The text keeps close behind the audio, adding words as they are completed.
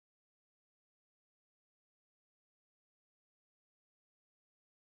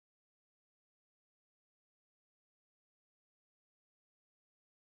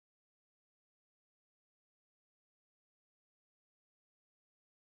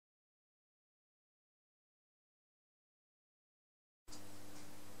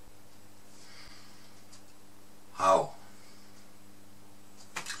how.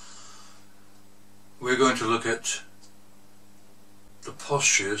 We're going to look at the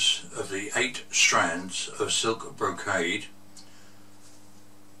postures of the 8 strands of silk brocade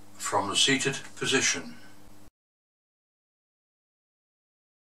from the seated position.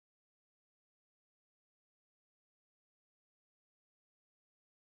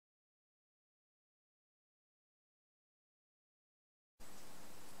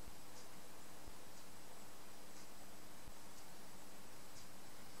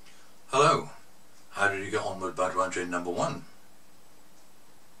 Hello, how did you get on with Baduanjin number 1?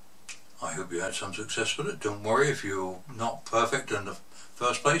 I hope you had some success with it. Don't worry, if you're not perfect in the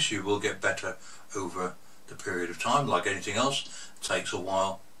first place, you will get better over the period of time. Like anything else, it takes a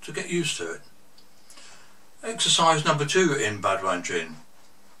while to get used to it. Exercise number 2 in Baduanjin.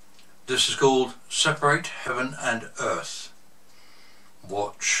 This is called Separate Heaven and Earth.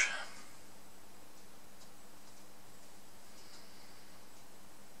 Watch.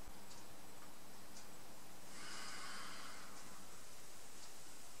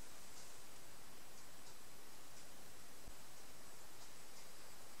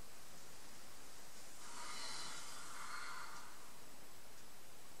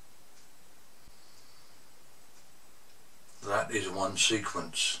 That is one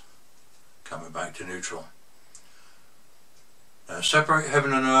sequence, coming back to neutral. Now, separate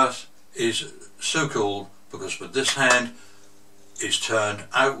heaven and earth is so called because with this hand is turned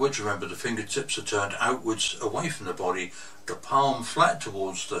outwards. Remember, the fingertips are turned outwards away from the body, the palm flat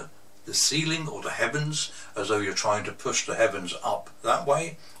towards the ceiling or the heavens, as though you're trying to push the heavens up that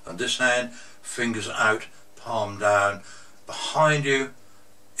way, and this hand, fingers out, palm down. Behind you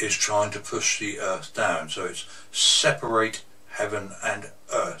is trying to push the earth down, so it's separate heaven and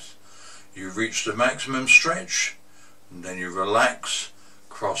earth. You reach the maximum stretch and then you relax,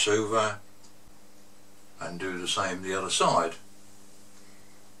 cross over and do the same the other side.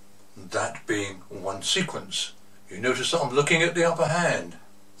 That being one sequence. You notice that I'm looking at the upper hand.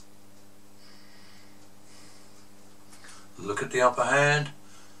 Look at the upper hand.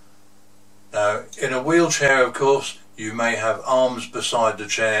 Now, in a wheelchair, of course, you may have arms beside the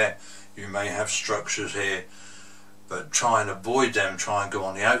chair, you may have structures here, but try and avoid them. Try and go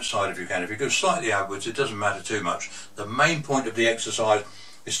on the outside if you can. If you go slightly outwards, it doesn't matter too much. The main point of the exercise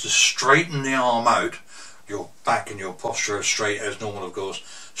is to straighten the arm out. Your back and your posture are straight as normal, of course.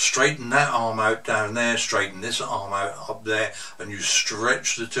 Straighten that arm out down there, straighten this arm out up there, and you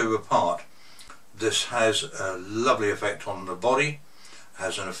stretch the two apart. This has a lovely effect on the body,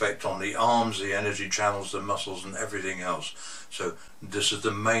 has an effect on the arms, the energy channels, the muscles and everything else. So this is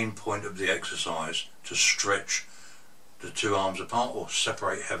the main point of the exercise, to stretch the two arms apart or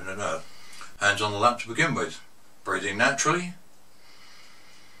separate heaven and earth. Hands on the lap to begin with. Breathing naturally.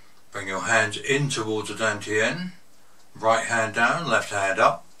 Bring your hands in towards the T'ien. Right hand down, left hand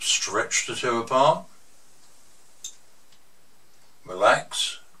up. Stretch the two apart.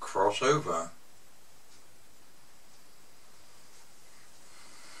 Relax, cross over.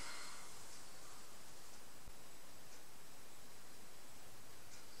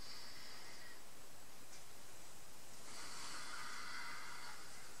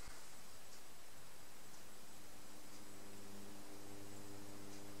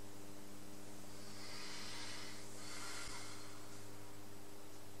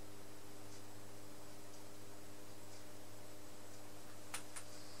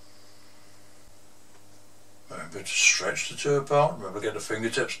 Remember to stretch the two apart. Remember, get the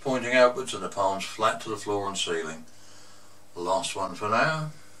fingertips pointing outwards and the palms flat to the floor and ceiling. Last one for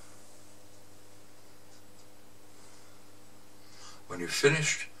now. When you've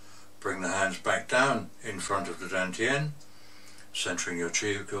finished, bring the hands back down in front of the T'ien, centering your chi,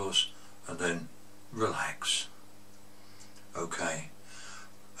 of course, and then relax. Okay.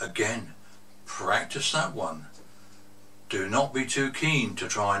 Again, practice that one. Do not be too keen to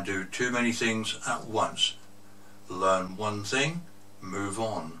try and do too many things at once. Learn one thing, move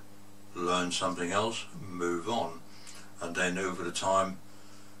on. Learn something else, move on. And then over the time,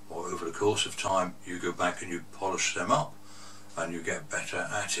 or over the course of time, you go back and you polish them up and you get better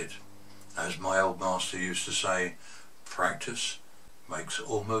at it. As my old master used to say, practice makes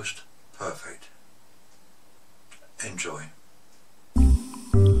almost perfect. Enjoy.